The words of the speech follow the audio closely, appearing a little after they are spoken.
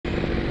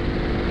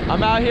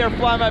I'm out here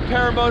flying my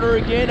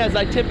paramotor again, as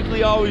I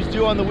typically always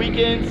do on the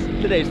weekends.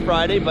 Today's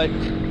Friday, but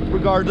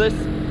regardless.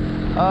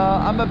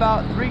 I'm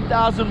about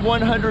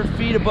 3,100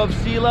 feet above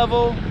sea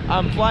level.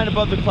 I'm flying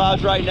above the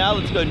clouds right now.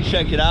 Let's go ahead and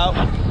check it out.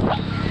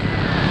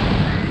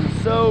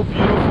 So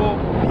beautiful.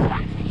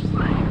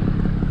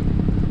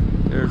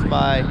 There's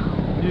my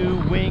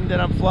new wing that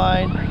I'm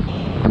flying. Let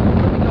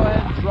me go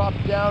ahead and drop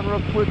down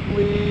real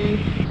quickly.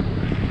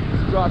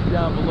 Let's drop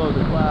down below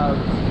the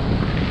clouds.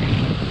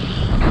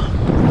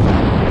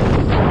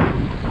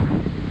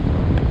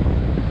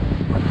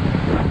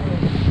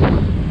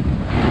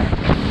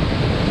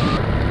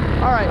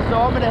 All right, so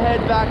I'm gonna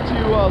head back to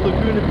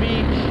Laguna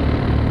Beach.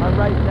 I'm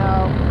right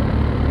now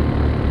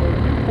in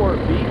Newport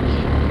Beach,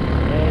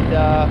 and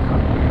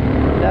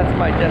that's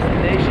my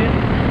destination,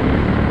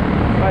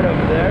 right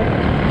over there.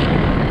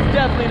 It's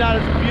definitely not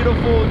as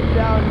beautiful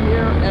down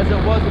here as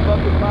it was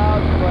above the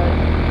clouds, but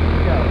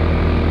you know,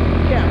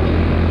 you can't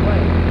really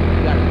complain.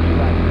 You got a view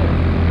like this.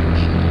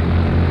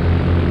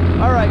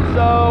 All right,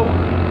 so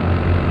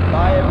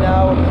I am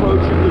now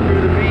approaching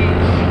Laguna Beach.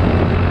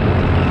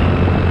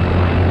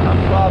 I'm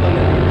probably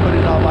going to be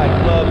putting on my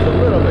gloves a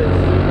little bit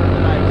sooner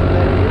than I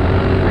expected.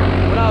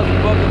 When I was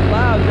above the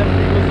clouds,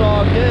 everything was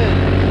all good.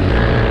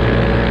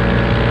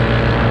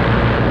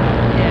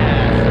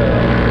 Yeah, so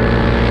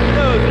who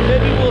knows,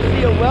 maybe we'll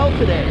see a whale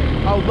today.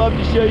 I would love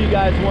to show you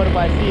guys one if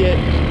I see it.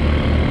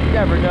 You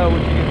never know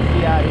what you're going to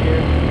see out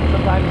here.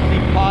 Sometimes you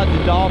see pods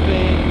of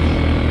dolphins.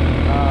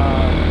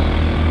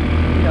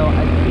 You know,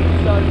 I see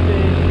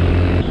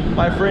sunfish.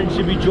 My friends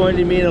should be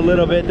joining me in a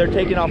little bit. They're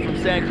taking off from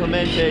San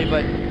Clemente,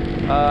 but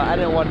I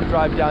didn't want to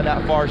drive down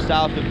that far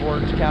south of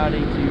Orange County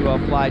to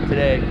fly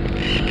today.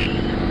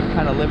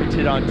 Kind of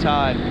limited on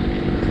time.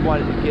 Just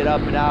wanted to get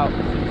up and out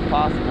as soon as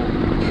possible.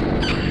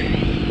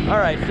 All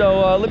right,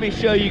 so let me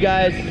show you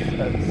guys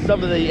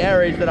some of the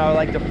areas that I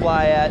like to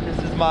fly at. This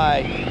is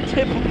my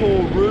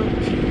typical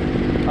route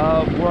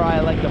of where I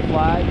like to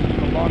fly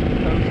along the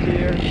coast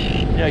here.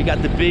 You know, you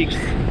got the big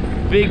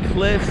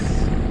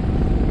cliffs.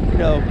 You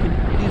know,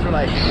 these are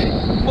like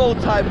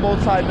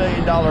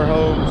multi-million-dollar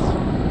homes.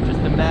 Just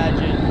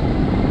imagine,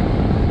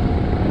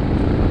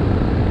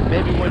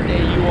 maybe one day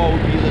you all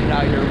will be living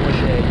out here one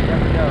day, you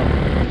never know.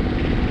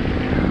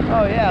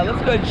 Oh yeah, let's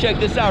go ahead and check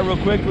this out real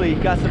quickly.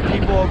 Got some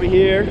people over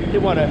here, they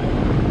want to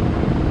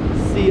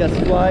see us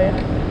flying.